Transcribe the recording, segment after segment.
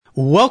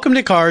Welcome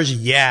to Cars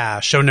Yeah,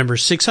 show number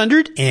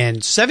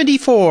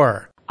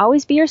 674.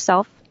 Always be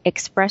yourself,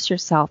 express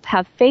yourself,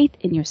 have faith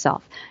in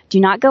yourself. Do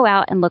not go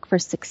out and look for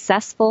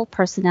successful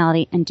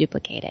personality and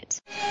duplicate it.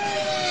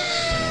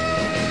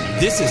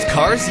 This is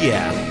Cars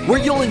Yeah, where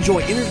you'll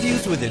enjoy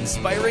interviews with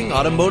inspiring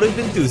automotive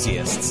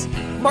enthusiasts.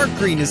 Mark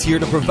Green is here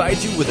to provide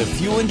you with a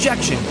fuel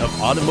injection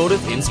of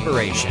automotive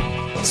inspiration.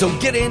 So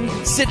get in,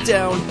 sit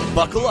down,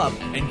 buckle up,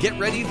 and get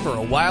ready for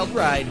a wild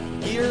ride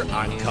here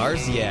on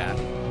Cars Yeah.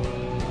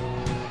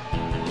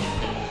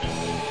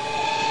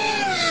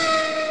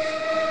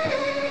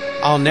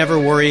 I'll never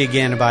worry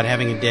again about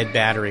having a dead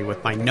battery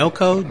with my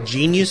NOCO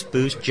Genius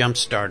Boost Jump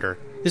Starter.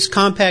 This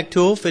compact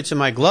tool fits in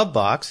my glove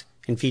box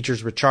and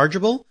features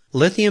rechargeable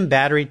lithium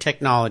battery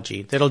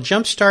technology that'll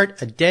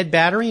jumpstart a dead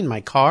battery in my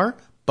car,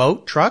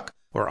 boat, truck,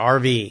 or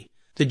RV.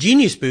 The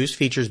Genius Boost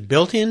features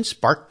built-in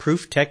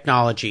spark-proof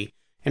technology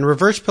and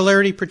reverse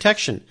polarity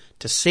protection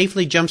to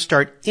safely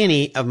jumpstart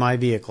any of my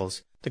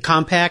vehicles. The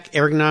compact,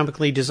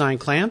 ergonomically designed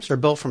clamps are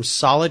built from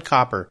solid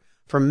copper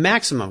for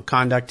maximum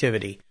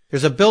conductivity.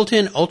 There's a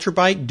built-in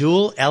ultra-bright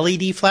dual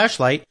LED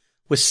flashlight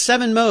with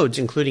 7 modes,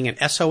 including an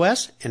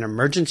SOS and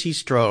emergency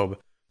strobe.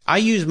 I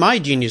use my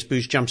Genius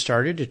Boost Jump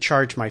Starter to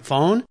charge my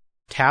phone,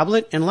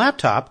 tablet, and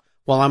laptop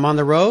while I'm on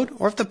the road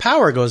or if the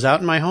power goes out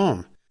in my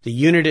home. The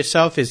unit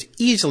itself is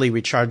easily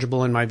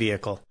rechargeable in my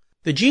vehicle.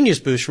 The Genius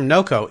Boost from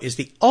NOCO is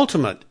the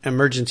ultimate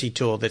emergency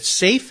tool that's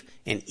safe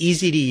and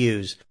easy to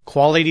use.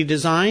 Quality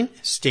design,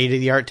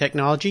 state-of-the-art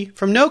technology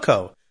from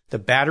NOCO, the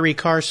battery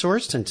car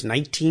source since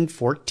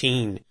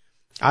 1914.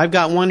 I've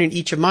got one in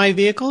each of my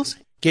vehicles.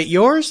 Get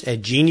yours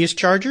at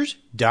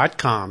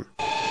geniuschargers.com.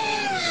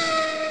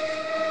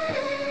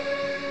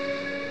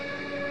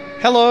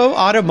 Hello,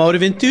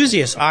 automotive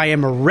enthusiasts. I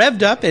am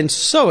revved up and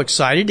so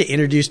excited to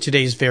introduce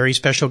today's very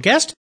special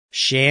guest,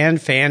 Shan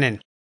Fannin.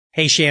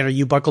 Hey, Shan, are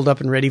you buckled up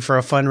and ready for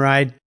a fun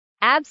ride?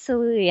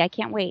 Absolutely. I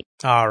can't wait.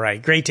 All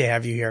right. Great to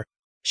have you here.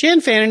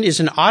 Shan Fannin is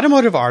an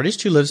automotive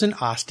artist who lives in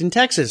Austin,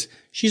 Texas.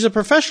 She's a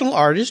professional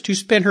artist who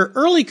spent her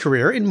early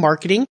career in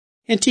marketing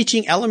and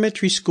teaching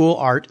elementary school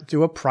art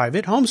through a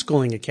private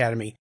homeschooling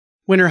academy.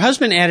 When her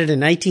husband added a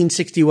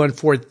 1961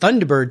 Ford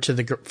Thunderbird to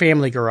the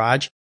family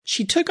garage,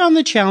 she took on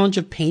the challenge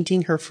of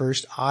painting her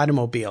first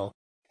automobile.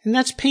 And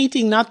that's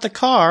painting not the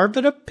car,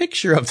 but a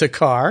picture of the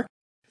car.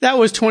 That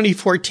was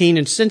 2014,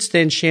 and since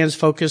then, Shan's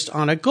focused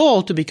on a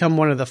goal to become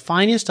one of the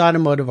finest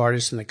automotive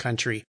artists in the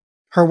country.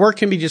 Her work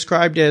can be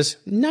described as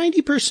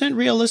 90%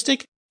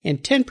 realistic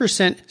and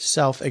 10%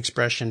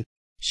 self-expression.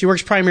 She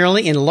works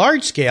primarily in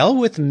large scale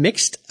with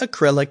mixed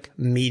acrylic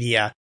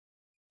media.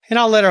 And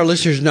I'll let our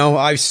listeners know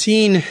I've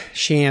seen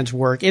Shan's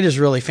work. It is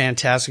really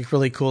fantastic,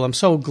 really cool. I'm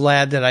so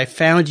glad that I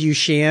found you,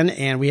 Shan,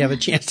 and we have a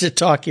chance to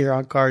talk here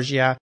on Cars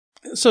Yeah.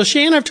 So,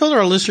 Shan, I've told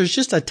our listeners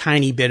just a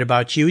tiny bit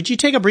about you. Would you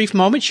take a brief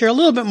moment, share a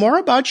little bit more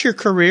about your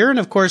career and,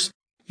 of course,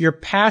 your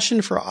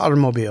passion for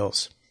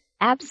automobiles?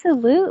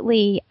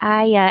 Absolutely.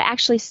 I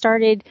actually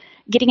started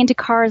getting into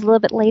cars a little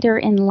bit later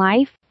in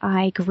life.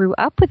 I grew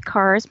up with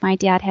cars. My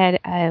dad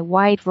had a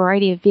wide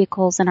variety of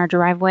vehicles in our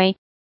driveway,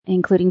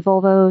 including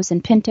Volvos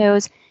and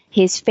Pintos.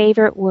 His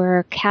favorite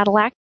were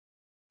Cadillac.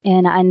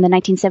 And in the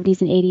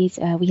 1970s and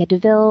 80s, we had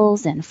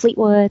DeVilles and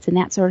Fleetwoods and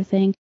that sort of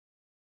thing.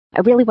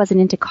 I really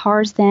wasn't into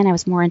cars then. I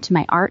was more into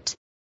my art.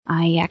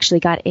 I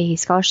actually got a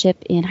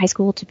scholarship in high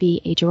school to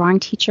be a drawing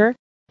teacher.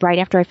 Right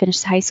after I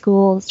finished high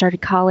school,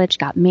 started college,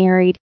 got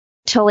married,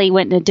 totally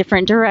went in a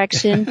different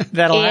direction.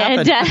 That'll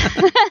happen.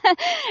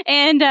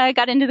 And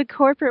got into the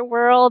corporate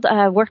world,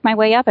 worked my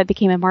way up. I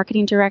became a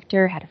marketing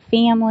director, had a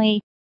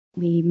family.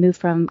 We moved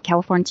from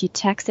California to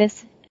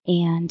Texas.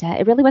 And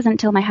it really wasn't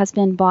until my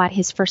husband bought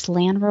his first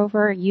Land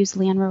Rover, used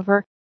Land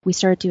Rover. We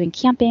started doing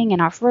camping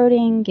and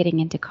off-roading, getting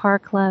into car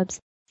clubs.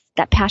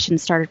 That passion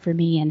started for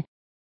me, and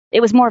it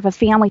was more of a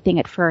family thing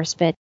at first,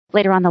 but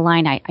later on the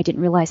line, I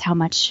didn't realize how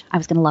much I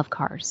was going to love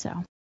cars.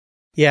 So,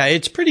 yeah,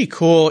 it's pretty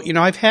cool. You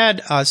know, I've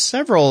had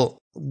several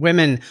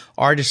women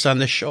artists on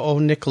the show,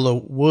 Nicola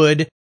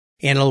Wood,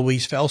 Anna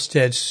Louise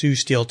Felstead, Sue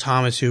Steele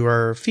Thomas, who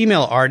are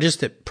female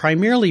artists that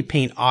primarily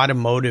paint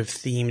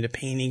automotive-themed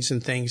paintings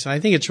and things. And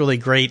I think it's really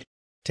great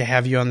to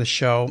have you on the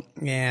show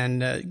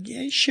and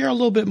share a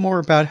little bit more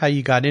about how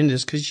you got into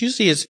this, because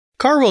usually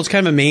car world's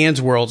kind of a man's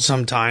world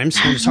sometimes.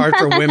 It's hard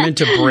for women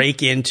to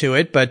break into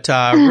it, but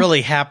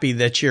really happy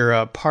that you're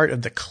a part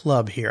of the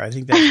club here. I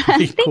think that's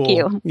pretty cool. Thank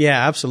you.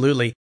 Yeah,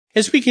 absolutely.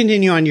 As we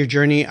continue on your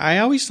journey, I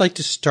always like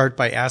to start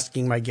by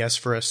asking my guests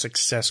for a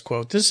success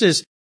quote. This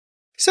is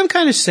some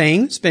kind of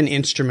saying that's been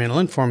instrumental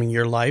in forming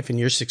your life and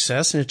your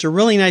success, and it's a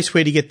really nice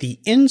way to get the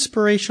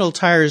inspirational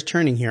tires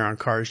turning here on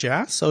Cars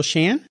Yeah. So,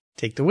 Shan,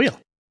 take the wheel.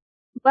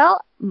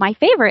 Well, my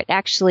favorite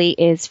actually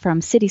is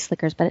from City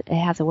Slickers, but it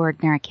has a word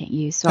there I can't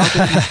use, so I'll give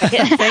you my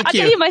second. I'll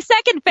give you my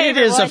second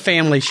favorite. It is a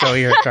family show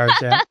here at Cars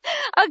Yeah.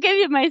 I'll give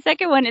you my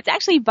second one. It's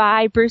actually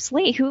by Bruce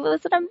Lee, who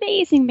was an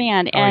amazing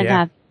man. And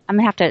I'm going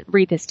to have to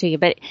read this to you,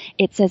 but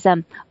it says,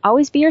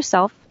 always be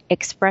yourself,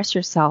 express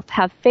yourself.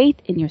 Have faith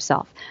in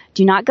yourself.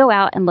 Do not go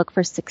out and look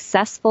for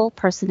successful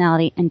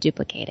personality and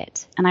duplicate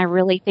it. And I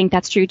really think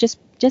that's true. Just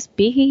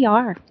be who you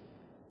are.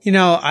 You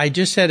know, I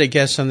just had a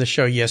guest on the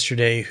show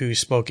yesterday who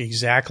spoke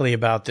exactly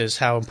about this,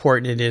 how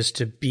important it is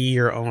to be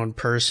your own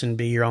person,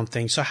 be your own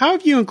thing. So how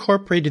have you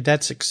incorporated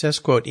that success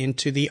quote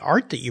into the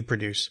art that you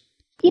produce?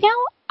 You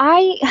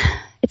know,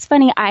 it's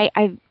funny.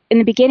 I in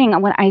the beginning,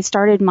 when I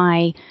started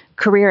my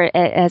career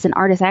as an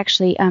artist, I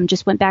actually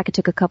just went back and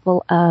took a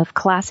couple of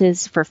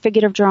classes for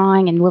figurative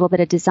drawing and a little bit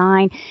of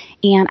design.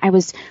 And I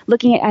was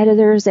looking at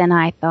editors and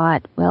I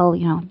thought, well,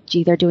 you know,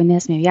 gee, they're doing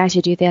this. Maybe I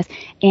should do this.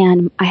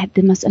 And I had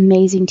the most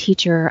amazing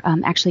teacher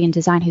actually in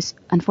design who's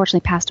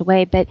unfortunately passed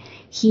away. But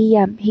he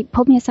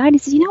pulled me aside and he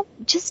said, you know,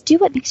 just do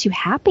what makes you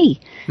happy.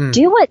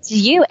 Do what's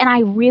you. And I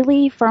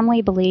really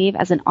firmly believe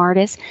as an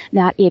artist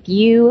that if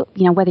you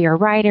know, whether you're a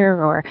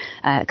writer or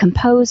a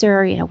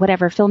composer, you know,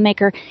 whatever,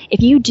 filmmaker,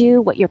 if you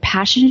do what you're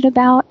passionate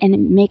about and it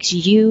makes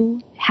you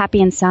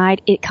happy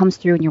inside, it comes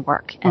through in your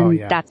work. And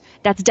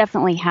that's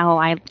definitely how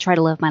I try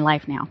to live my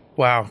life now.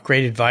 Wow.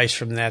 Great advice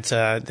from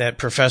that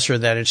professor,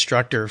 that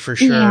instructor, for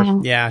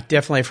sure. Yeah,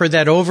 definitely. I've heard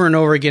that over and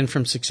over again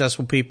from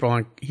successful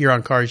people here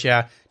on Cars.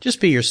 Yeah. Just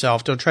be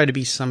yourself. Don't try to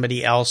be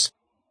somebody else.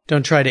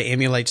 Don't try to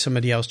emulate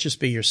somebody else. Just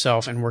be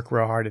yourself and work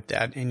real hard at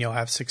that and you'll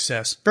have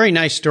success. Very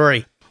nice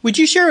story. Would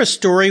you share a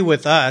story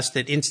with us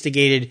that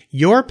instigated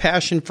your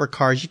passion for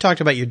cars? You talked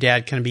about your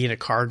dad kind of being a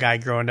car guy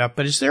growing up,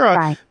 but is there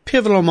a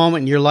pivotal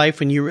moment in your life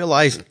when you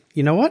realized,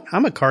 you know what,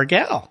 I'm a car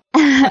gal?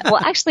 Well,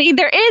 actually,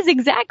 there is,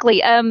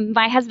 exactly.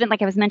 My husband,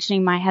 like I was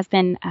mentioning, my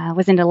husband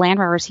was into Land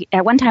Rovers.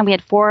 At one time, we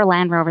had 4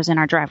 Land Rovers in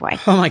our driveway.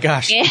 Oh, my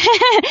gosh.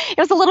 It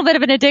was a little bit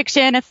of an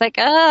addiction. It's like,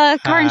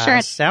 car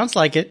insurance. Sounds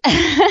like it.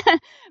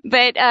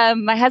 But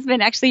my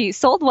husband actually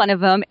sold one of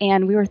them,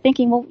 and we were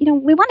thinking, well, you know,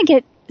 we want to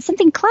get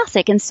something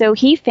classic. And so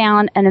he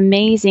found an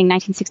amazing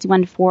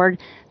 1961 Ford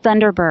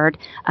Thunderbird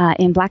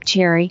in black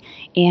cherry,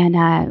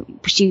 and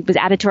she was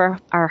added to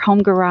our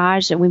home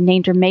garage, and we've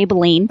named her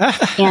Maybelline.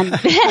 And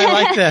I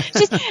like that.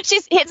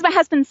 it's my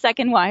husband's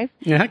second wife.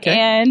 Yeah,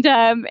 okay.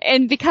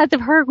 And because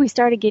of her, we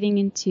started getting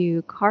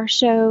into car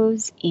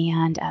shows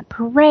and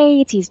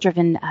parades. He's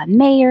driven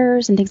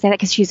mayors and things like that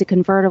because she's a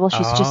convertible.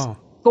 She's just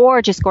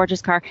gorgeous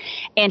car.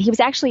 And he was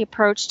actually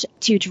approached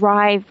to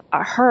drive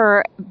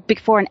her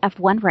before an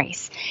F1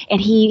 race.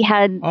 And he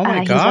had, oh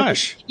my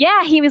gosh.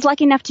 He was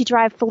lucky enough to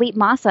drive Felipe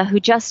Massa,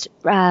 who just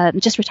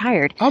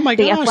retired. Oh my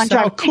gosh. F1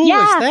 How cool is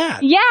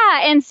that?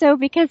 Yeah. And so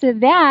because of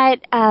that,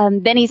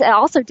 then he's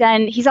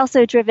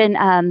also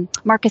driven,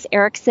 Marcus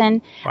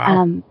Ericsson.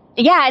 Wow.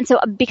 And so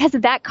because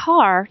of that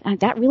car,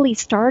 that really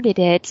started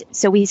it.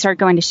 So we started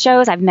going to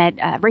shows. I've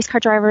met race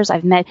car drivers.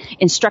 I've met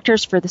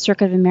instructors for the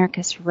Circuit of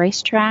America's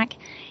racetrack.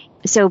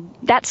 So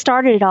that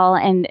started it all.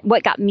 And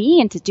what got me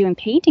into doing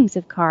paintings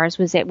of cars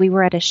was that we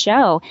were at a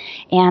show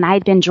and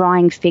I'd been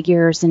drawing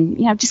figures and,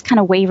 you know, just kind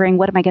of wavering,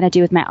 what am I going to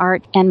do with my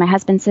art? And my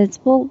husband says,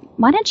 well,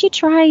 why don't you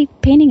try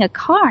painting a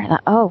car? I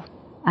thought,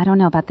 I don't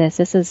know about this.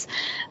 This is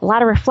a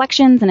lot of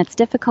reflections and it's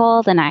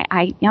difficult. And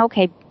I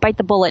okay, bite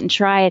the bullet and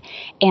try it.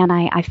 And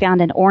I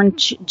found an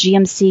orange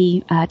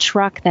GMC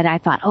truck that I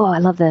thought, I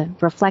love the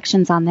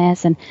reflections on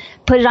this, and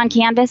put it on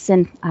canvas,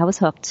 and I was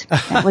hooked.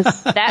 That was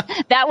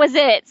that was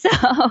it. So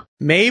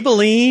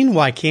Maybelline,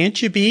 why can't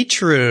you be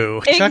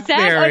true? Exactly. Chuck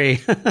Berry.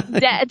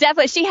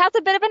 Definitely. She has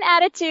a bit of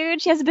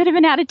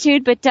an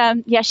attitude. But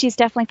she's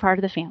definitely part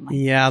of the family.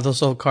 Yeah,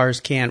 those old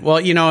cars can't.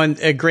 Well, you know, and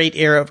a great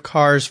era of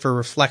cars for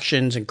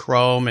reflections and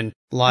chrome and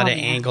a lot of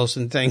angles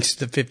and things.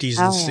 The 50s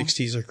and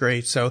 60s are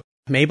great. So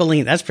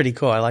Maybelline, that's pretty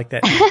cool. I like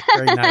that.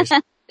 Very nice.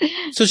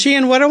 So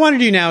Sheehan, what I want to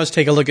do now is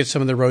take a look at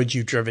some of the roads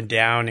you've driven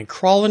down and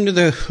crawl under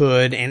the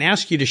hood and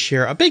ask you to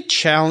share a big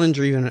challenge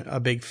or even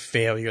a big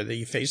failure that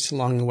you faced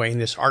along the way in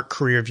this art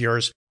career of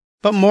yours.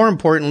 But more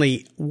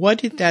importantly, what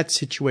did that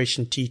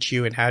situation teach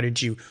you and how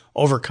did you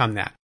overcome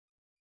that?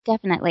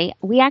 Definitely.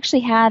 We actually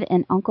had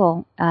an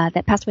uncle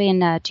that passed away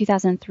in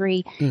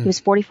 2003. He was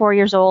 44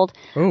 years old.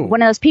 Ooh.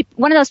 One of those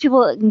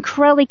people,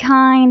 incredibly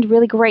kind,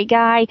 really great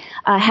guy,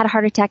 had a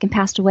heart attack and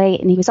passed away.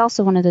 And he was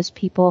also one of those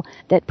people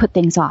that put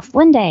things off.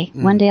 One day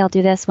I'll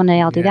do this. One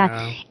day I'll do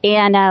that.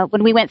 And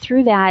when we went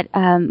through that,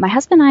 my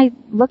husband and I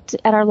looked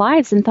at our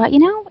lives and thought, you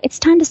know, it's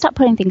time to stop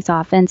putting things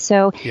off. And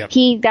so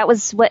that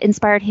was what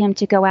inspired him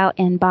to go out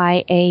and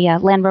buy a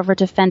Land Rover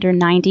Defender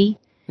 90.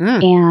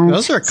 And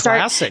those are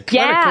classic.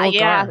 What a cool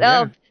car.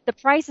 Oh, the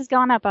price has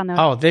gone up on those.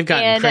 Oh, they've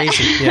gotten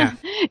crazy. Yeah,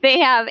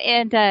 they have.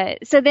 And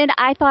so then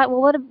I thought, well,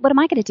 what am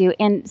I going to do?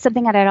 And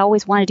something that I'd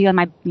always wanted to do on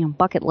my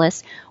bucket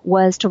list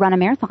was to run a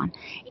marathon.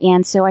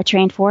 And so I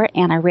trained for it,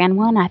 and I ran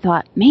one. I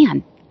thought,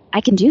 man, I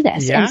can do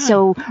this. Yeah. And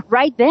so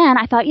right then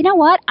I thought, you know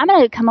what? I'm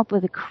going to come up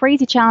with a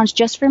crazy challenge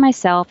just for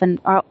myself. And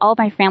all of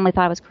my family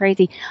thought I was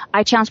crazy.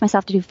 I challenged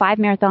myself to do 5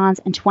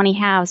 marathons and 20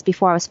 halves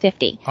before I was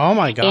 50. Oh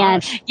my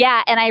gosh.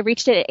 And I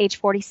reached it at age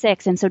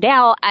 46. And so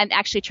now I'm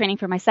actually training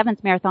for my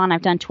 7th marathon.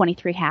 I've done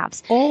 23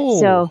 halves. Oh.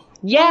 So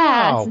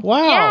yes.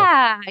 Wow.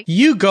 Yeah.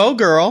 You go,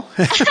 girl.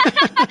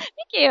 Thank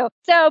you.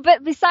 So,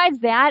 but besides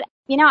that,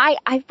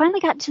 I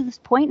finally got to this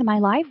point in my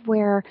life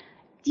where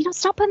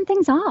stop putting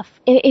things off.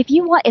 If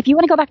you want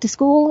to go back to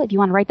school, if you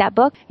want to write that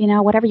book,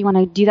 whatever, you want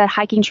to do that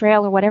hiking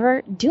trail or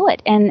whatever, do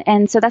it.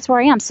 And so that's where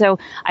I am. So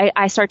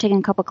I started taking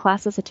a couple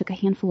classes. I took a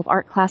handful of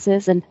art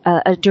classes, and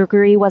a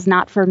degree was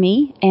not for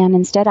me. And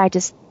instead I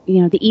just,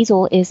 the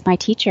easel is my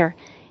teacher.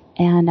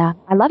 And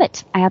I love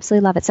it. I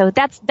absolutely love it. So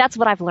that's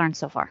what I've learned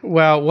so far.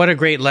 Well, what a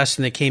great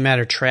lesson that came out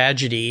of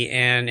tragedy,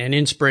 and an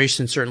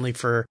inspiration certainly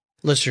for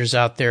listeners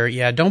out there.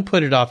 Yeah, don't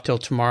put it off till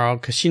tomorrow,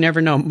 because you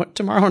never know.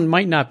 Tomorrow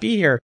might not be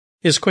here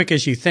as quick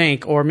as you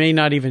think, or may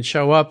not even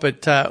show up.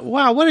 But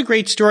wow, what a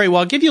great story.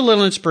 Well, I'll give you a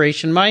little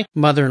inspiration. My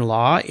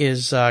mother-in-law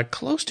is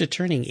close to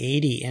turning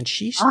 80, and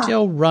she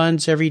still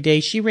runs every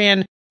day. She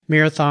ran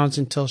marathons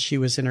until she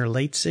was in her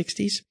late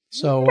 60s.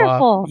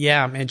 So,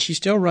 yeah, and she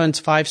still runs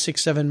 5, 6,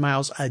 7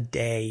 miles a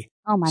day.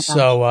 Oh my gosh.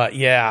 So,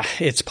 yeah,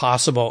 it's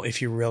possible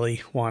if you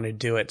really want to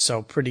do it.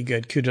 So pretty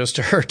good. Kudos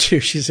to her too.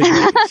 She's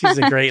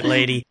a great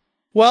lady.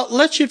 Well,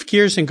 let's shift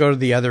gears and go to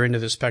the other end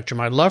of the spectrum.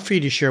 I'd love for you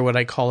to share what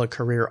I call a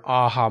career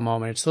aha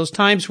moment. It's those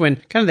times when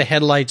kind of the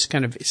headlights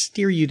kind of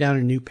steer you down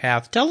a new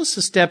path. Tell us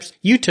the steps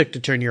you took to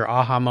turn your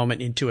aha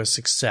moment into a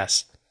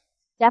success.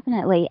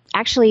 Definitely.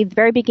 Actually, the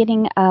very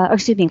beginning,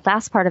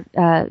 last part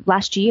of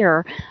last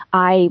year,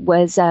 I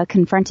was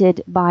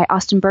confronted by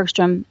Austin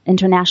Bergstrom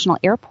International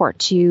Airport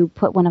to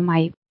put one of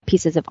my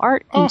pieces of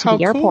art into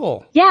the airport.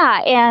 Cool.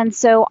 Yeah, and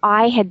so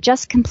I had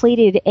just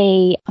completed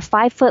a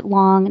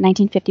 5-foot-long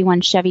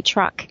 1951 Chevy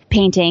truck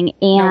painting.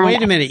 And now,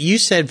 wait a minute. You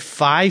said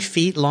 5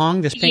 feet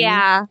long, this painting?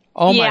 Yeah.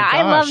 Oh my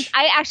gosh.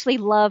 I actually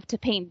love to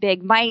paint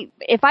big.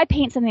 If I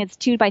paint something that's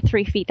 2 by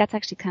 3 feet, that's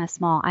actually kind of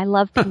small. I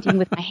love painting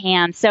with my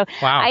hands. So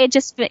wow. I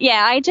just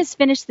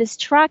finished this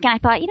truck, and I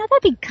thought,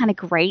 that'd be kind of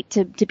great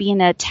to be in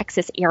a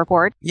Texas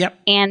airport. Yep.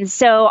 And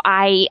so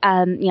I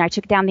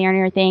took it down there and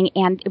everything,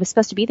 and it was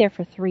supposed to be there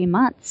for 3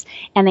 months,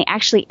 and they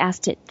actually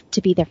asked it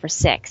to be there for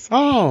 6.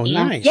 Oh,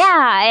 nice.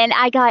 Yeah, and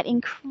I got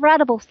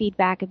incredible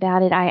feedback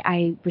about it.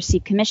 I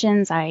received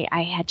commissions. I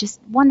had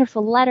just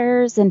wonderful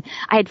letters, and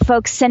I had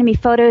folks sending me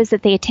photos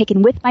that they had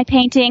taken with my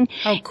painting.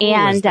 How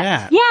cool is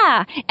that?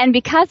 Yeah, and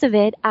because of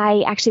it,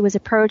 I actually was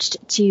approached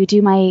to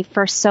do my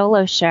first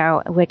solo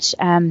show, which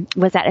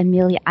was at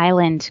Amelia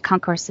Island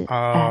Concourse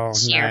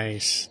this year.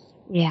 Nice.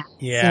 Yeah.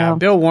 Yeah. So.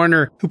 Bill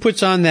Warner, who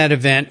puts on that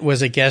event,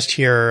 was a guest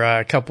here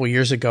a couple of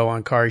years ago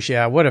on Cars.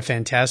 Yeah. What a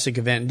fantastic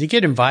event. And to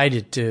get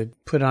invited to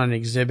put on an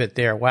exhibit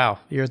there. Wow.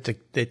 You're at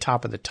the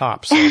top of the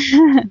top. So.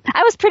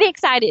 I was pretty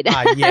excited.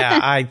 Yeah,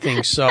 I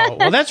think so.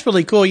 Well, that's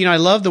really cool. I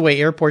love the way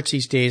airports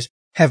these days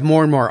have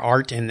more and more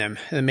art in them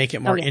and make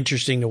it more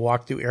interesting to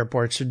walk through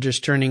airports. They're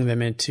just turning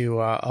them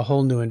into a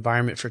whole new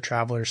environment for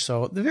travelers.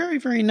 So they're very,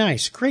 very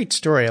nice. Great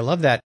story. I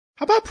love that.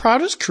 How about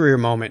proudest career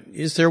moment?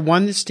 Is there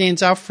one that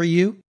stands out for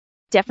you?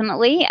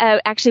 Definitely.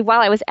 Actually,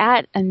 while I was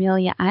at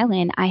Amelia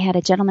Island, I had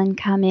a gentleman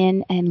come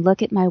in and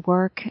look at my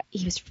work.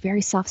 He was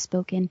very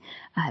soft-spoken,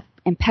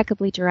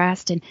 impeccably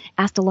dressed, and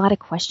asked a lot of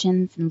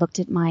questions and looked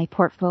at my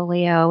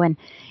portfolio and,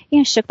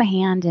 shook my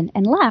hand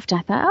and left.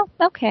 I thought,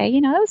 oh, okay,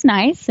 that was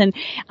nice. And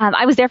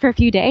I was there for a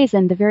few days,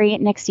 and the very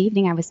next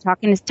evening I was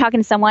talking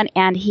to someone,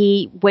 and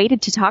he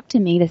waited to talk to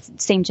me. This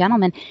same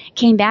gentleman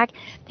came back,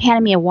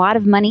 handed me a wad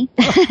of money,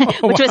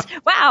 which was,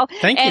 wow.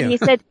 Thank you. And he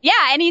said, yeah,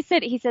 and he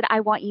said, I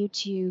want you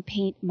to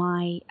paint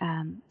my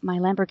my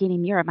Lamborghini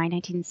Miura, my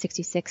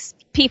 1966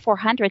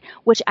 P400,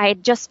 which I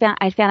found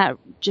out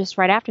just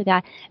right after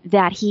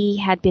that he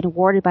had been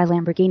awarded by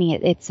Lamborghini.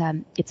 It's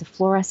a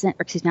fluorescent,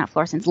 or excuse me, not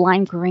fluorescent, it's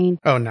lime green.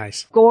 Oh,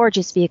 nice.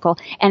 Gorgeous vehicle.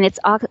 And it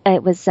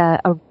was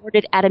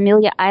awarded at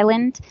Amelia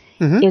Island.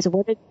 Mm-hmm. It was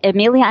awarded at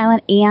Amelia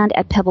Island and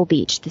at Pebble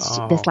Beach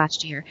this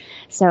last year.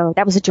 So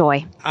that was a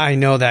joy. I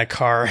know that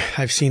car.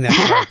 I've seen that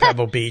car at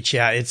Pebble Beach.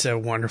 Yeah, it's a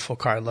wonderful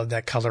car. I love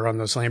that color on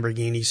those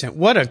Lamborghinis. And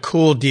what a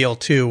cool deal,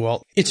 too.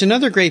 Well, it's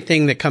another great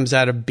thing that comes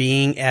out of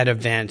being at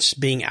events,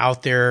 being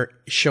out there,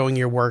 showing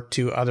your work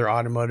to other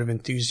automotive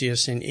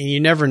enthusiasts. And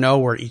you never know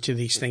where each of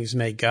these things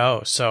may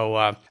go.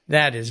 So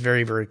that is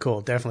very, very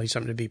cool. Definitely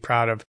something to be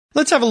proud of.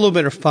 Let's have a little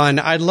bit of fun.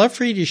 I'd love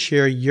for you to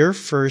share your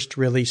first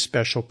really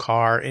special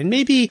car and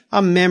maybe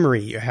a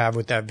memory you have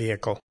with that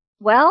vehicle.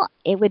 Well,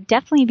 it would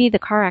definitely be the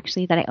car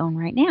actually that I own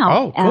right now.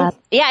 Oh, cool.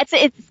 Yeah,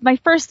 it's my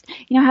first,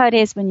 how it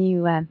is when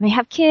you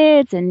have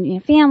kids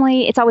and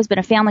family. It's always been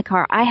a family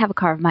car. I have a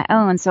car of my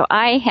own. So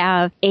I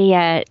have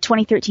a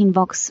 2013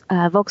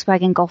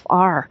 Volkswagen Golf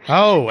R.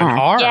 Oh, an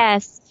R.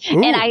 Yes.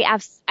 Ooh. And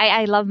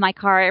I love my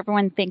car.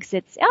 Everyone thinks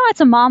it's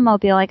a mom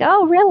mobile. Like,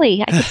 oh,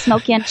 really? I could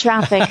smoke in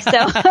traffic.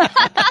 So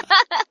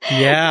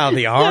yeah,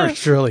 the R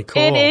is really cool.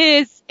 It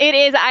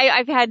is.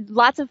 I've had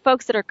lots of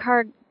folks that are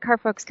car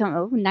folks come,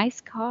 oh,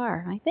 nice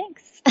car.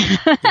 Thanks.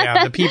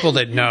 Yeah, the people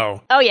that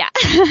know. Oh, yeah.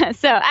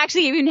 So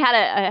actually even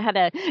had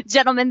a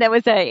gentleman that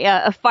was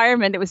a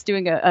fireman that was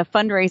doing a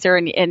fundraiser,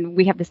 and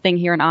we have this thing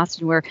here in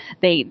Austin where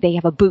they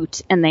have a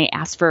boot and they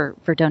ask for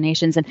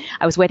donations. And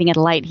I was waiting at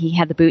a light. He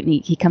had the boot, and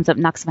he comes up,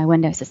 knocks on my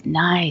window, says,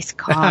 nice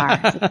car.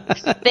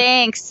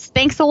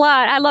 Thanks a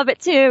lot. I love it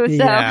too.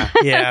 So.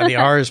 Yeah, the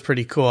R is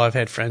pretty cool. I've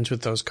had friends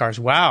with those cars.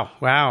 Wow.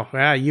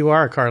 You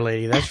are a car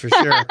lady. that's for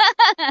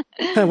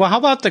sure. Well, how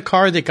about the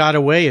car that got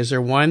away? Is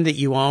there one that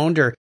you owned,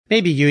 or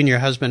maybe you and your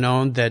husband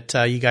owned, that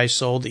you guys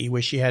sold that you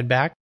wish you had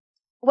back?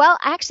 Well,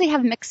 I actually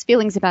have mixed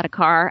feelings about a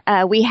car.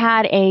 We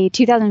had a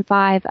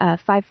 2005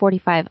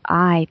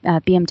 545i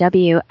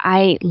BMW.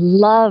 I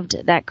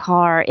loved that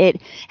car.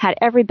 It had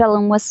every bell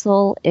and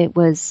whistle. It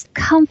was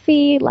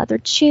comfy, leather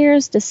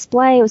chairs,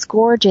 display. It was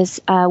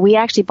gorgeous. We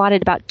actually bought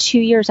it about 2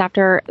 years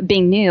after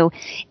being new,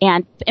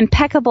 and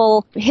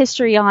impeccable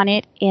history on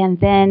it. And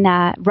then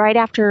right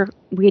after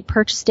we had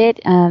purchased it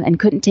and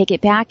couldn't take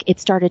it back,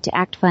 it started to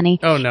act funny.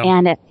 Oh, no.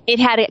 And it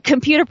had a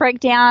computer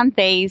breakdown.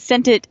 They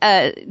sent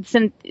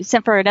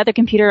for another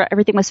computer.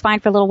 Everything was fine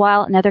for a little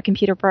while. Another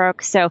computer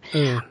broke. So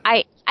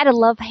I had a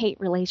love-hate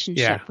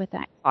relationship with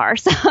that car.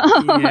 So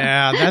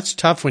yeah, that's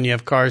tough when you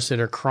have cars that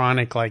are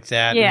chronic like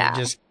that. Yeah.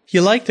 And you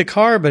like the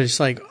car, but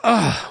it's like,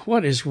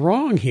 what is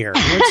wrong here?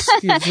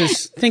 I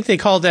think they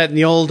called that in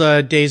the old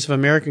days of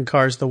American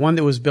cars, the one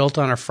that was built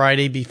on a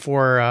Friday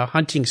before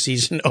hunting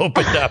season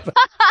opened up.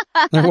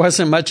 There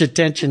wasn't much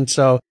attention,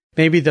 so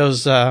maybe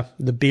those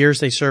the beers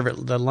they serve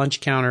at the lunch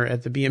counter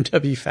at the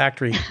BMW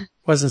factory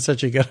wasn't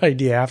such a good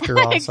idea after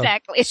all.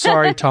 Exactly. So,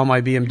 sorry to all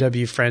my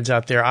BMW friends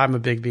out there. I'm a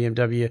big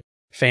BMW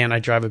fan. I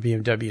drive a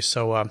BMW,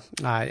 so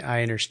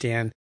I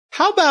understand.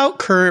 How about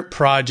current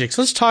projects?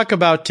 Let's talk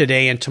about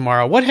today and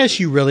tomorrow. What has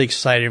you really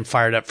excited and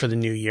fired up for the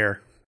new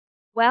year?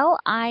 Well,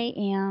 I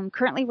am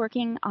currently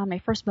working on my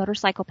first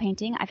motorcycle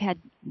painting. I've had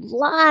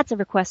lots of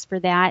requests for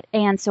that.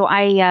 And so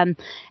I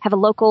have a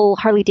local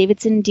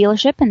Harley-Davidson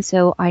dealership. And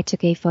so I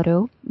took a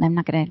photo. I'm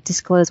not going to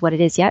disclose what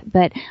it is yet,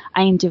 but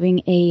I am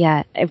doing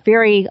a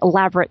very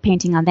elaborate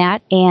painting on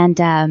that. And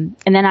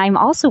then I'm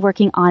also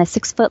working on a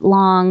 6 foot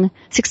long,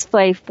 6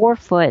 by 4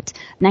 foot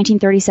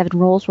 1937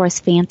 Rolls-Royce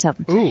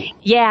Phantom. Ooh.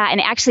 Yeah.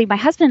 And actually my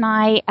husband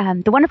and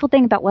I, the wonderful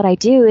thing about what I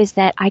do is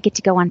that I get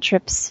to go on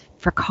trips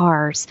for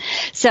cars.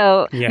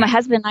 So my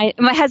husband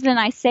and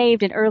I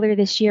saved, and earlier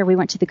this year we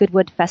went to the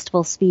Goodwood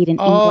Festival Speed in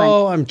England.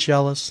 Oh, I'm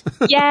jealous.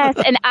 Yes,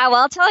 and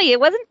I'll tell you, it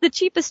wasn't the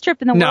cheapest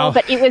trip in the world,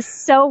 but it was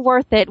so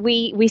worth it.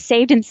 We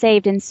saved,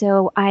 and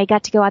so I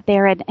got to go out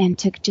there and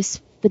took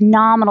just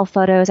phenomenal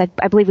photos. I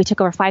believe we took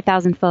over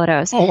 5,000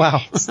 photos. Oh, wow.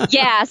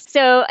 Yeah.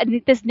 So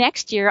this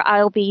next year,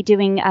 I'll be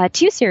doing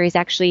 2 series,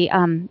 actually, that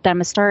I'm going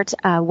to start.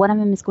 One of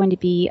them is going to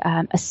be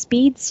a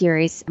speed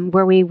series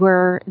where we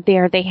were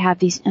there. They have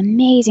these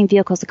amazing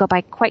vehicles that go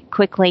by quite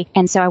quickly.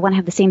 And so I want to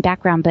have the same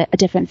background, but a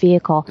different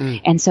vehicle.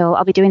 And so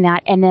I'll be doing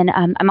that. And then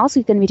I'm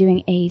also going to be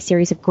doing a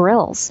series of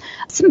grills.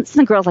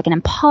 Some grills like an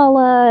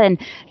Impala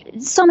and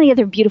so many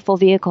other beautiful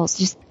vehicles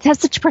just have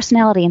such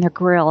personality in their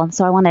grill. And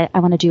so I want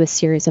to do a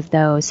series of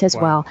those as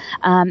well.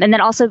 And then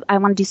also I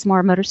want to do some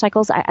more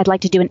motorcycles. I'd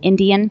like to do an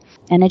Indian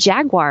and a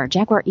Jaguar.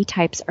 Jaguar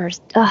E-Types are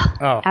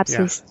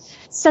absolutely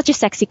such a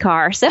sexy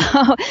car. So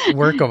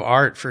work of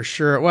art for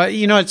sure. Well,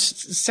 it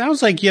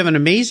sounds like you have an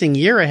amazing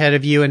year ahead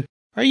of you. And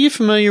are you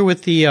familiar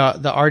with the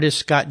artist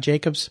Scott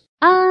Jacobs?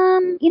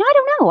 I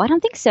don't know. I don't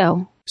think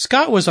so.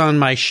 Scott was on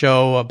my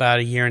show about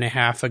a year and a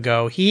half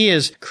ago. He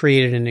has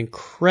created an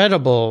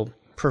incredible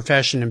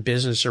profession and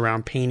business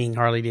around painting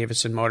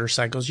Harley-Davidson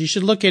motorcycles. You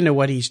should look into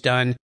what he's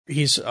done.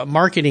 He's a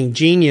marketing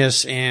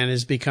genius and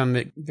has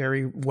become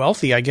very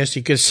wealthy, I guess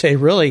you could say,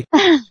 really,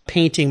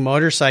 painting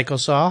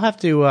motorcycles. So I'll have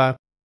to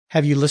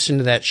have you listen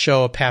to that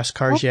show, Past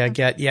Cars You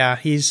Get. Yeah,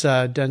 he's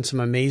done some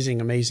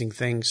amazing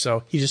things.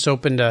 So he just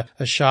opened a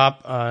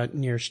shop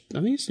near,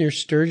 I think it's near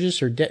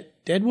Sturgis or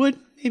Deadwood,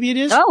 maybe it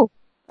is. Oh,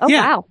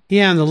 wow.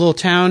 Yeah, in the little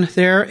town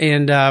there.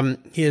 And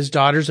his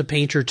daughter's a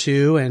painter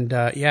too. And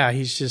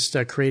he's just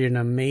created an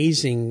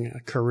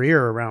amazing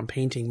career around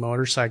painting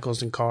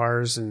motorcycles and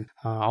cars and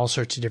all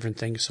sorts of different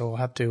things. So we'll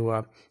have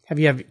to have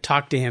you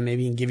talk to him,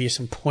 maybe, and give you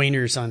some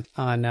pointers on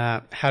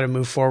how to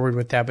move forward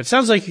with that. But it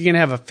sounds like you're going to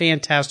have a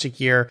fantastic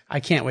year. I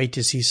can't wait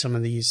to see some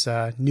of these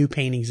new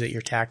paintings that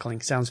you're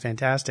tackling. Sounds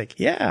fantastic.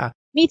 Yeah.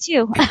 Me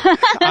too.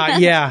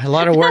 A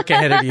lot of work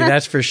ahead of you,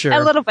 that's for sure.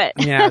 A little bit.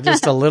 Yeah,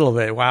 just a little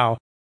bit. Wow.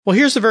 Well,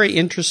 here's a very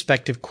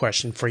introspective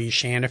question for you,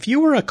 Shan. If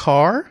you were a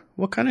car,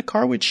 what kind of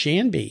car would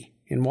Shan be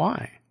and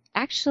why?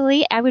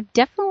 Actually, I would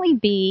definitely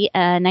be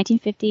a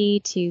 1950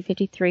 to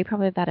 53,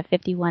 probably about a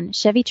 51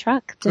 Chevy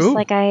truck, just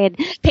like I had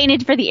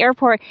painted for the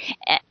airport.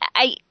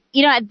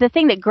 The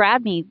thing that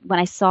grabbed me when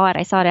I saw it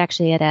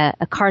actually at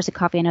a Cars and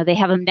Coffee. I know they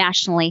have them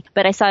nationally,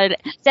 but I saw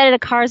it at a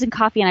Cars and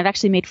Coffee, and I've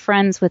actually made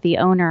friends with the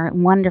owner,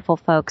 wonderful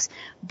folks.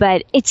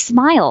 But it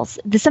smiles.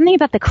 There's something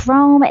about the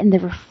chrome and the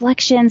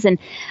reflections, and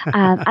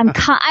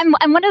I'm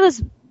one of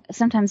those.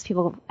 Sometimes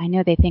people, I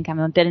know they think I'm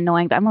a bit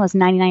annoying, but I'm one of those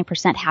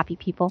 99% happy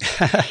people,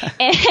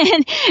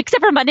 and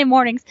except for Monday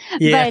mornings.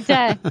 Yeah.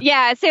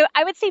 But so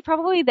I would say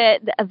probably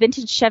a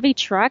vintage Chevy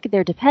truck.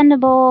 They're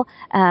dependable,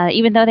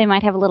 even though they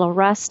might have a little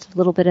rust, a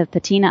little bit of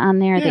patina on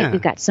there. Yeah.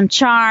 They've got some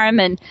charm,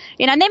 and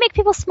they make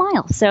people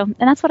smile. So, and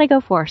that's what I go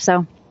for.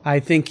 So. I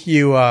think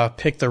you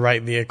picked the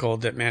right vehicle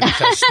that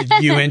manifested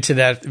you into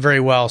that very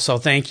well. So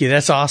thank you.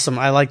 That's awesome.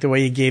 I like the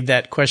way you gave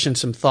that question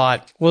some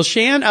thought. Well,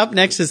 Shan, up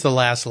next is the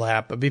last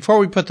lap. But before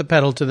we put the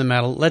pedal to the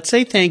metal, let's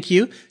say thank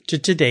you to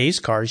today's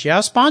Cars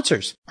Yeah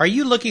sponsors. Are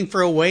you looking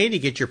for a way to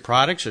get your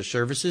products or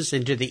services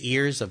into the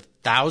ears of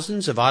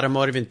thousands of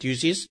automotive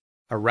enthusiasts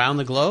around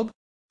the globe?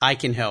 I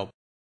can help.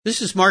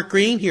 This is Mark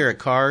Green here at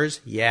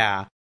Cars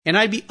Yeah, and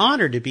I'd be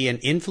honored to be an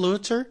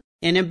influencer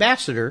and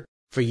ambassador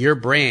for your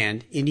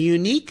brand in a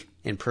unique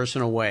and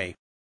personal way.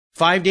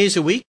 5 days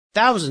a week,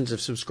 thousands of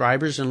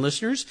subscribers and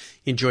listeners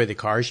enjoy the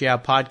Cars Yeah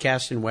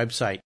podcast and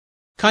website.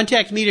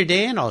 Contact me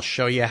today and I'll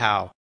show you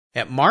how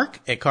at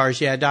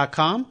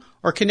mark@carsyeah.com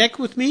or connect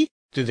with me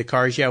through the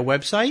Cars Yeah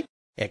website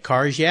at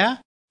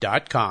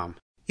carsyeah.com.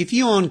 If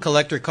you own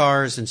collector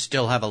cars and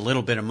still have a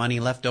little bit of money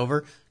left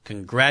over,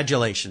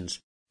 congratulations.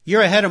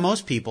 You're ahead of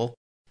most people,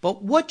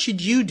 but what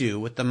should you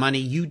do with the money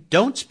you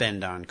don't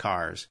spend on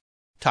cars?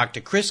 Talk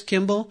to Chris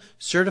Kimball,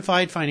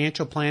 Certified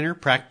Financial Planner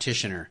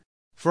Practitioner.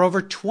 For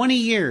over 20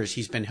 years,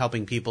 he's been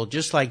helping people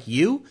just like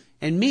you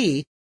and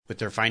me with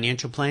their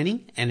financial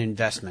planning and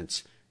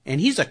investments.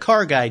 And he's a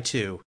car guy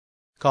too.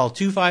 Call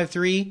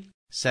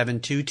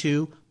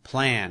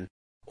 253-722-PLAN.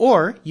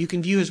 Or you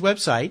can view his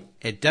website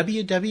at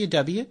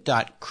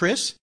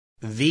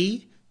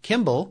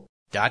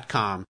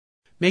www.chrisvkimball.com.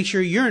 Make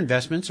sure your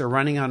investments are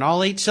running on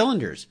all 8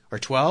 cylinders, or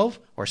 12,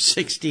 or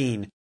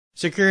 16.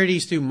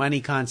 Securities through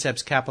Money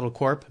Concepts Capital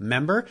Corp.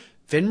 Member,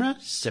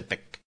 FINRA SIPC.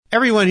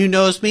 Everyone who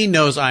knows me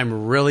knows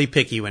I'm really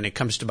picky when it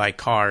comes to my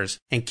cars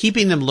and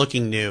keeping them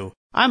looking new.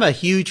 I'm a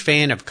huge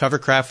fan of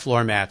Covercraft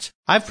floor mats.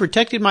 I've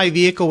protected my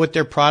vehicle with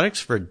their products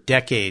for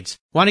decades.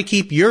 Want to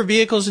keep your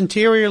vehicle's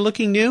interior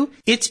looking new?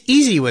 It's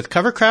easy with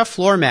Covercraft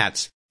floor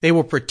mats. They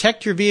will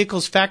protect your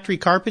vehicle's factory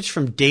carpets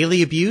from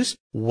daily abuse,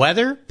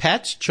 weather,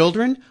 pets,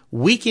 children,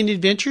 weekend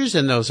adventures,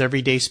 and those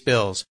everyday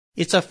spills.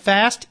 It's a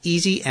fast,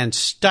 easy, and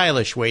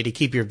stylish way to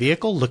keep your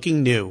vehicle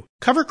looking new.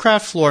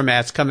 Covercraft floor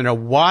mats come in a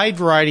wide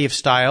variety of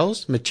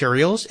styles,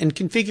 materials, and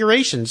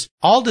configurations,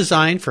 all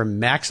designed for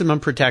maximum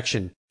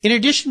protection. In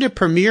addition to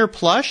Premier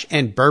Plush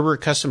and Berber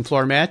custom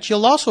floor mats,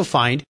 you'll also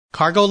find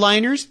cargo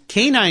liners,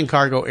 canine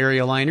cargo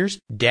area liners,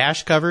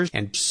 dash covers,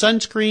 and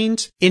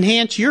sunscreens.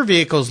 Enhance your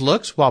vehicle's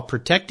looks while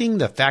protecting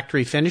the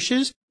factory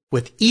finishes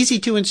with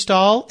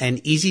easy-to-install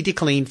and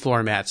easy-to-clean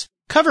floor mats.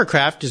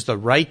 Covercraft is the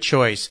right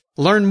choice.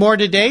 Learn more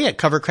today at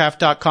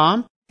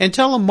covercraft.com and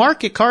tell them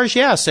Mark at Cars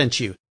Yeah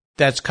sent you.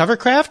 That's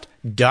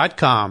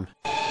covercraft.com.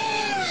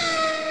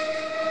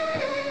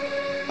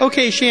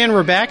 Okay, Shan,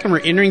 we're back and we're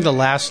entering the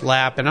last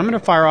lap, and I'm going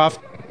to fire off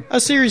a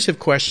series of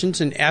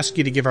questions and ask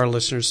you to give our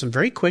listeners some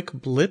very quick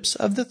blips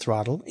of the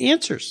throttle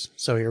answers.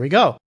 So here we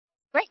go.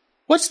 Great.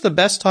 What's the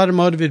best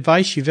automotive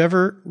advice you've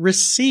ever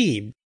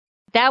received?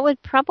 That would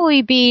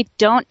probably be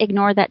don't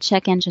ignore that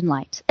check engine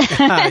light.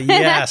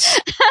 Yes.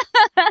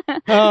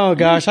 Oh,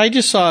 gosh. I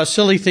just saw a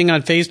silly thing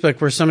on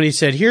Facebook where somebody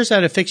said, here's how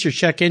to fix your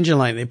check engine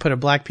light. And they put a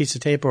black piece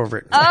of tape over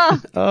it.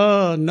 Oh,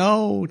 Oh,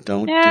 no,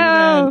 don't do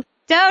that.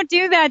 Don't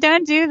do that.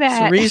 Don't do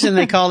that. It's the reason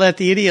they call that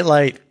the idiot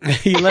light.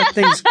 You let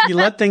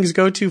things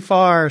go too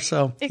far.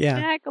 So,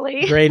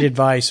 Exactly. Yeah. Great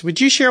advice.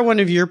 Would you share one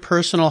of your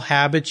personal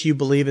habits you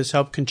believe has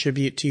helped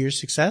contribute to your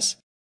success?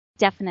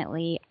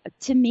 Definitely.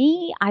 To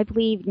me, I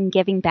believe in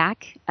giving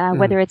back,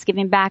 whether it's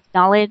giving back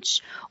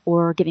knowledge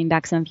or giving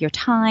back some of your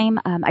time.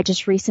 I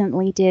just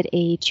recently did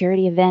a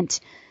charity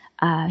event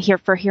here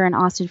in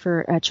Austin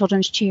for a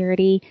children's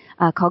charity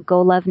called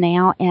Go Love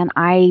Now, and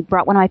I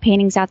brought one of my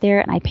paintings out there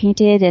and I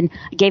painted and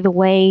gave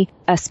away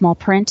a small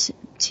print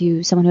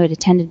to someone who had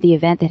attended the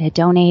event that had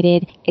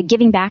donated.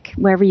 Giving back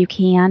wherever you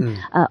can.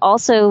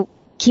 Also,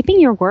 keeping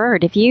your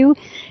word. If you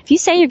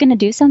say you're going to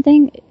do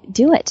something,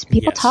 do it.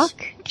 People talk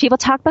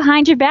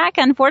behind your back,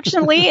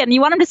 unfortunately, and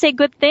you want them to say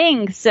good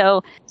things.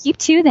 So keep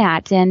to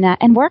that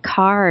and work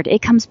hard.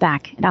 It comes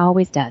back. It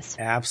always does.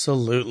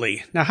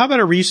 Absolutely. Now, how about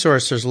a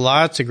resource? There's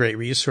lots of great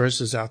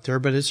resources out there,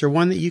 but is there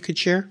one that you could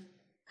share?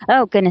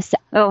 Oh, goodness.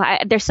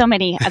 There's so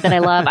many that I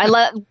love.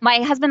 My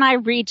husband and I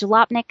read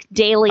Jalopnik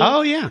daily.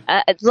 Oh, yeah.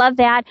 Love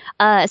that.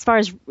 As far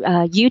as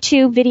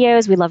YouTube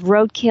videos, we love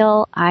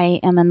Roadkill. I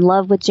am in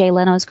love with Jay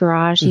Leno's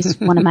Garage. He's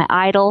one of my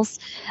idols.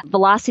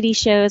 Velocity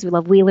shows. We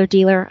love Wheeler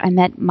Dealer. I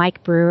met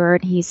Mike Brewer,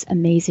 and he's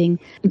amazing.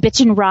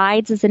 Bitchin'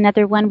 Rides is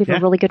another one. We have a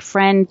really good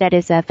friend that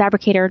is a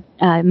fabricator,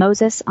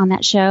 Moses, on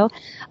that show.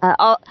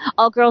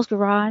 All Girls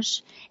Garage.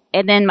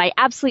 And then my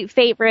absolute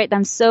favorite,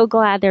 I'm so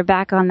glad they're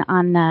back on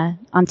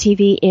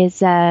TV, is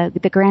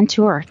the Grand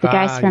Tour. The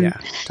guys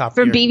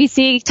from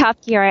BBC,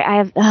 Top Gear.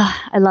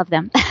 I love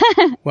them.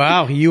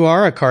 Wow, you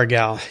are a car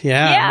gal.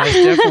 Yeah. Most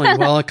definitely.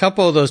 Well, a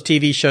couple of those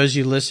TV shows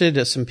you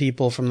listed, some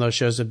people from those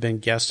shows have been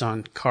guests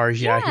on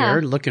Cars Yeah here.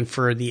 Looking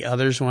for the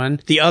Others one.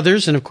 The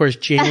Others, and of course,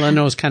 Jay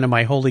Leno is kind of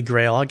my holy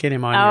grail. I'll get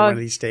him on here one of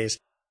these days.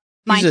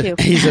 Mine too.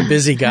 He's a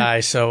busy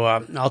guy, so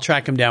I'll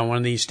track him down one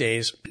of these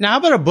days. Now, how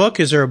about a book?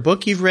 Is there a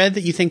book you've read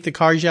that you think the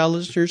Cars Yeah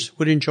listeners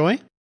would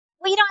enjoy?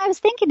 Well, I was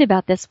thinking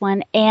about this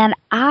one, and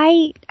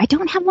I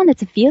don't have one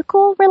that's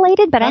vehicle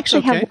related, but I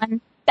actually have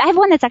one I have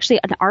one that's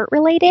actually an art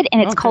related,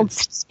 and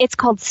it's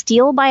called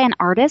Steel by an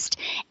Artist,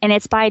 and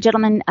it's by a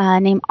gentleman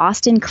named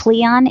Austin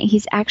Kleon.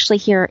 He's actually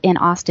here in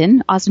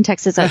Austin,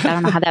 Texas. I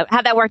don't know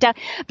how that worked out,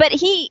 but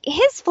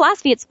his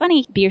philosophy, it's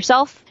funny: be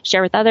yourself,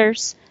 share with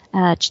others,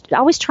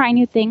 always try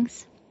new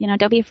things.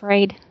 Don't be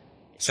afraid.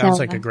 Sounds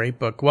like a great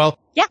book. Well,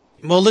 yeah.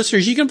 Well,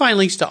 listeners, you can find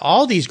links to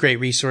all these great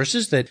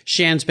resources that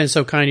Shan's been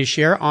so kind to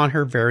share on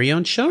her very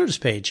own show notes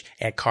page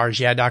at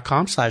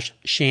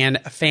carsyeah.com/Shan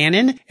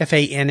Fannin.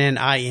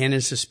 Fannin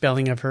is the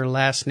spelling of her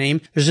last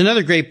name. There's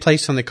another great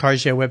place on the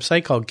Cars Yeah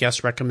website called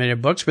Guest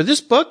Recommended Books, where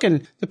this book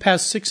and the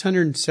past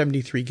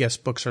 673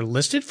 guest books are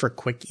listed for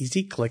quick,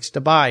 easy clicks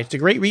to buy. It's a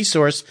great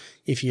resource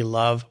if you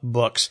love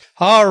books.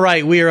 All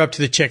right, we are up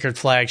to the checkered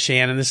flag,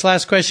 Shan, and this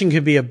last question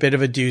could be a bit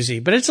of a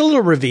doozy, but it's a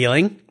little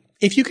revealing.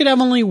 If you could have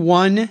only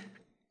one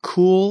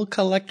cool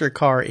collector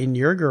car in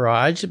your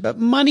garage, but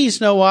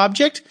money's no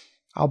object,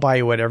 I'll buy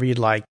you whatever you'd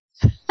like.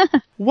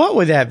 What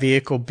would that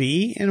vehicle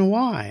be and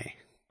why?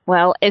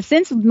 Well,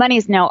 since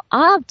money's no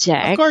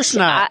object. Of course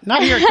not.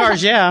 Not your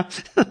Cars, yeah.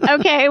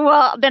 Okay,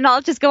 well, then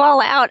I'll just go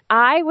all out.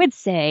 I would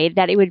say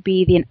that it would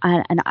be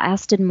an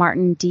Aston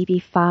Martin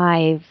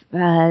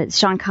DB5,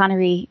 Sean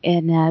Connery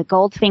in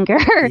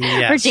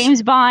Goldfinger for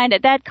James Bond.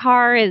 That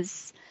car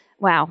is,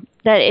 wow.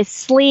 That is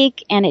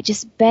sleek, and it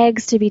just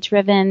begs to be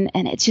driven,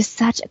 and it's just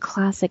such a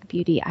classic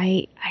beauty.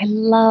 I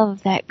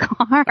love that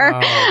car.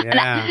 Oh,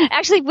 yeah.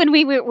 Actually, when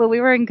we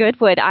were in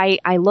Goodwood, I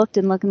looked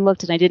and looked and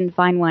looked, and I didn't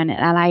find one,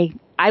 and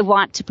I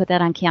want to put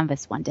that on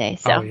canvas one day.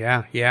 So. Oh,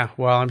 yeah.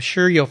 Well, I'm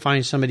sure you'll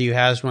find somebody who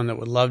has one that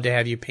would love to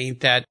have you paint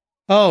that.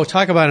 Oh,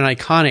 talk about an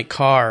iconic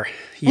car.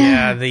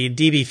 Yeah, the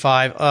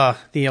DB5.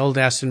 The old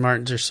Aston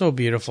Martins are so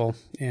beautiful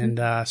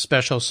and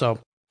special, so.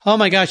 Oh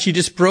my gosh, you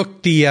just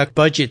broke the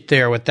budget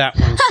there with that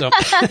one. So,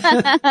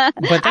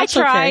 but that's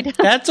I tried.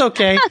 Okay. That's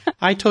okay.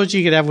 I told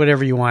you could have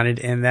whatever you wanted,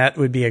 and that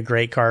would be a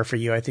great car for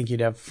you. I think you'd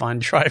have fun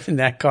driving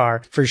that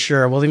car for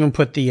sure. We'll even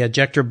put the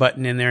ejector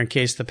button in there in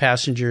case the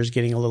passenger is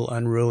getting a little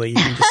unruly. You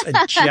can just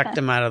eject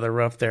them out of the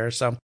roof there.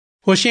 So,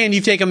 well, Shan,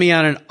 you've taken me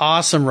on an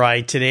awesome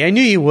ride today. I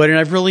knew you would, and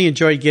I've really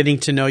enjoyed getting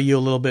to know you a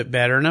little bit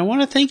better. And I want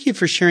to thank you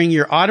for sharing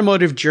your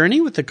automotive journey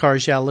with the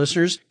Cars Yeah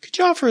listeners. Could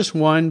you offer us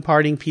one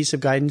parting piece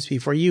of guidance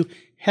before you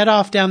head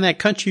off down that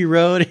country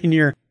road in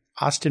your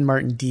Aston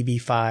Martin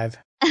DB5?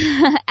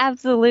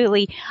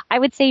 Absolutely. I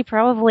would say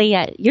probably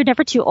you're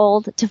never too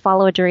old to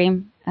follow a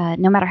dream.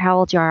 No matter how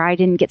old you are. I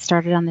didn't get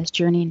started on this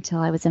journey until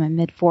I was in my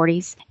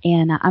mid-40s,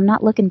 and I'm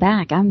not looking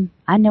back.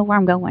 I know where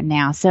I'm going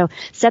now. So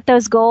set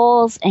those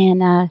goals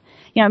and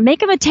make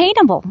them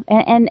attainable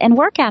and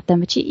work at them.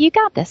 But you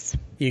got this.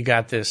 You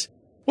got this.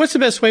 What's the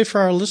best way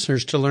for our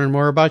listeners to learn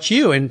more about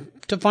you and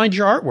to find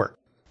your artwork?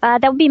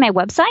 That would be my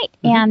website,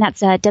 and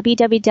that's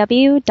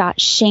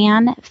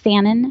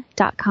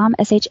www.shanfannin.com,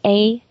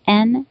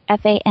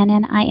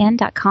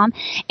 ShanFannin.com.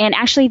 And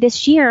actually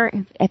this year,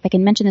 if I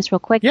can mention this real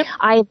quick, yep.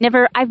 I've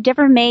never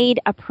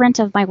made a print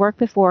of my work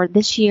before.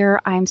 This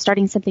year I'm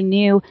starting something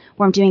new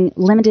where I'm doing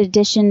limited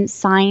edition,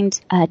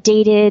 signed,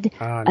 dated,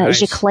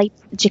 nice.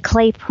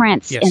 Giclée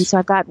prints. Yes. And so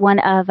I've got one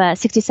of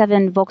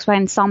 67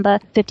 Volkswagen Samba,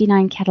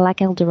 59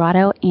 Cadillac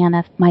Eldorado,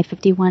 and my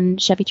 51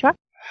 Chevy truck.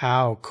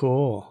 How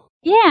cool.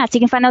 Yeah, so you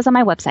can find those on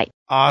my website.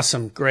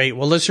 Awesome. Great.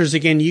 Well, listeners,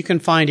 again, you can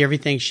find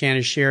everything Shan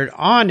has shared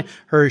on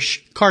her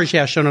Cars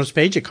Yeah show notes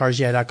page at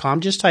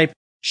carsyeah.com. Just type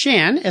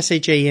Shan,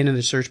 S-H-A-N, in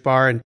the search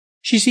bar, and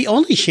she's the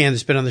only Shan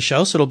that's been on the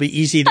show, so it'll be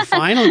easy to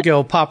find.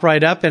 It'll pop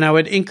right up, and I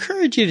would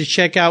encourage you to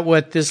check out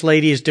what this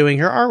lady is doing.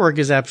 Her artwork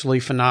is absolutely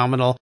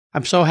phenomenal.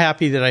 I'm so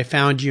happy that I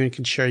found you and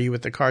can share you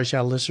with the Cars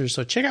Yeah listeners,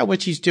 so check out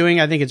what she's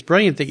doing. I think it's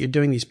brilliant that you're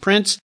doing these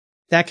prints.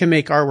 That can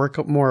make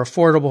artwork more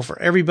affordable for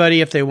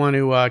everybody if they want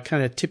to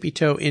kind of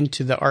tippy-toe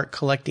into the art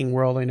collecting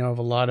world. I know of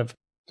a lot of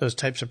those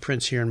types of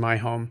prints here in my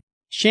home.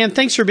 Shan,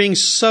 thanks for being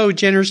so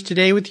generous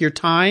today with your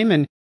time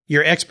and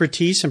your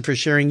expertise and for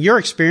sharing your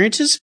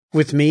experiences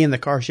with me and the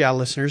Cars Yeah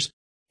listeners.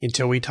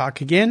 Until we talk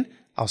again,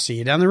 I'll see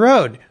you down the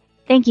road.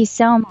 Thank you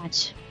so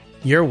much.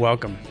 You're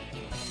welcome.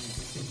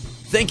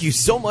 Thank you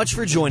so much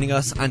for joining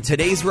us on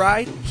today's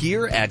ride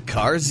here at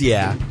Cars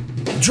Yeah.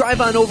 Drive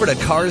on over to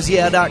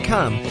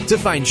carsyeah.com to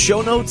find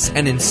show notes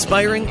and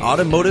inspiring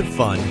automotive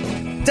fun.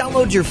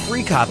 Download your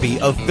free copy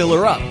of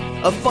Filler Up,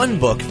 a fun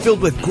book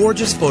filled with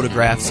gorgeous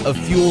photographs of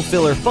fuel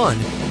filler fun,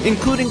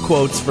 including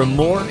quotes from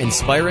more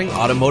inspiring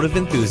automotive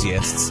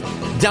enthusiasts.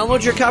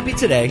 Download your copy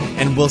today,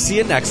 and we'll see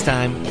you next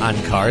time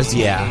on Cars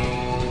Yeah.